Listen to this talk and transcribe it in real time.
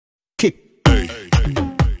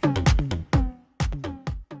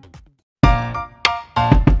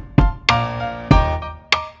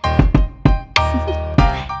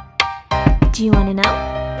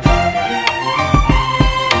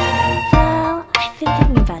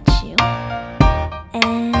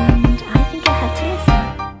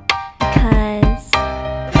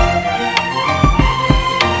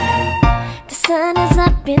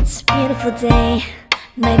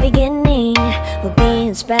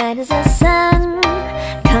bright as the sun.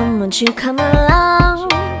 Come, won't you come along?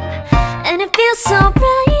 And it feels so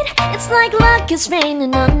bright, it's like luck is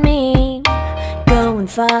raining on me. Go and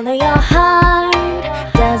follow your heart,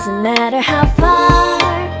 doesn't matter how far.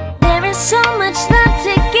 There is so much love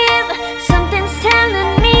to give, something's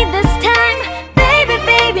telling me this time. Baby,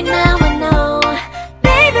 baby, now I know.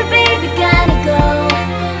 Baby, baby, gotta go.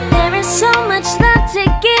 There is so much love to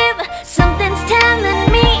give, something's telling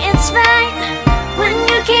me it's right. When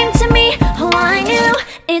you came to me, oh I knew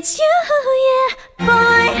it's you, yeah,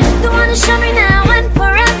 boy. The one who showed me now and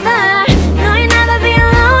forever. No, you'll never be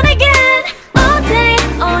alone again. All day,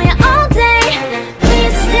 oh yeah, all day.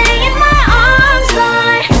 Please stay in my arms,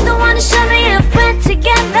 boy. The one who showed me if we're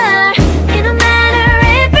together. It don't matter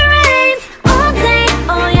if it rains. All day,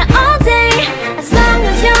 oh yeah, all day. As long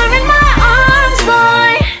as you're in my arms,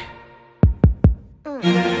 boy.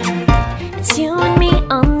 It's you and me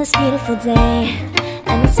on this beautiful day,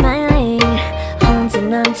 and it's smiling,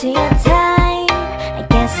 holding on to you tight. I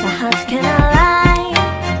guess our hearts can align,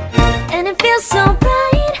 and it feels so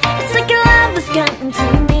bright. It's like your love has gotten to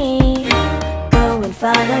me. Go and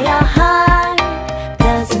follow your heart,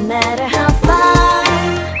 doesn't matter how far.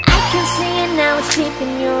 I can see it now, it's deep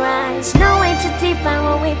in your eyes. No way to define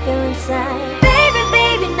what we feel inside. Baby,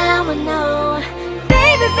 baby, now I know.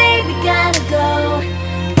 Baby, baby, gotta go.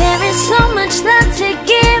 There is so much love to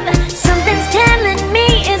give, something's telling me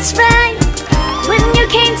it's right. When you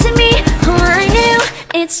came to me, oh I knew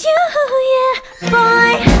it's you, yeah,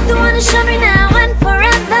 boy. The one who showed me now and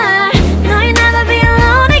forever. No, you'll never be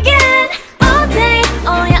alone again. All day,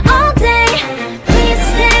 oh yeah, all day. Please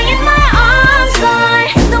stay in my arms, boy.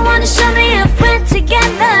 The one who showed me if we're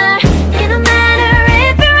together. It don't matter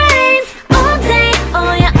if it rains. All day,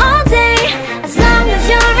 oh yeah, all day. As long as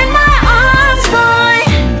you're in my arms, boy.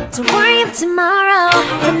 Don't worry of tomorrow,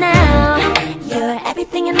 for now you're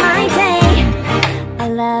everything in my day. I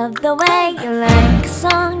love the way you like a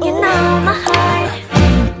song, you know my heart.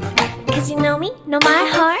 Cause you know me, know my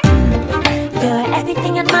heart. You're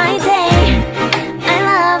everything in my day. I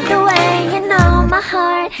love the way you know my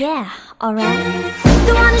heart. Yeah, alright.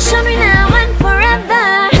 The one who showed me now and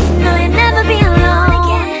forever. No, you'll never be alone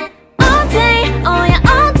again. All day, oh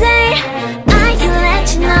yeah, all day. I can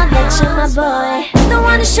let you know that you're my boy. The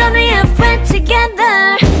one who showed me if we're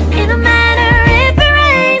together.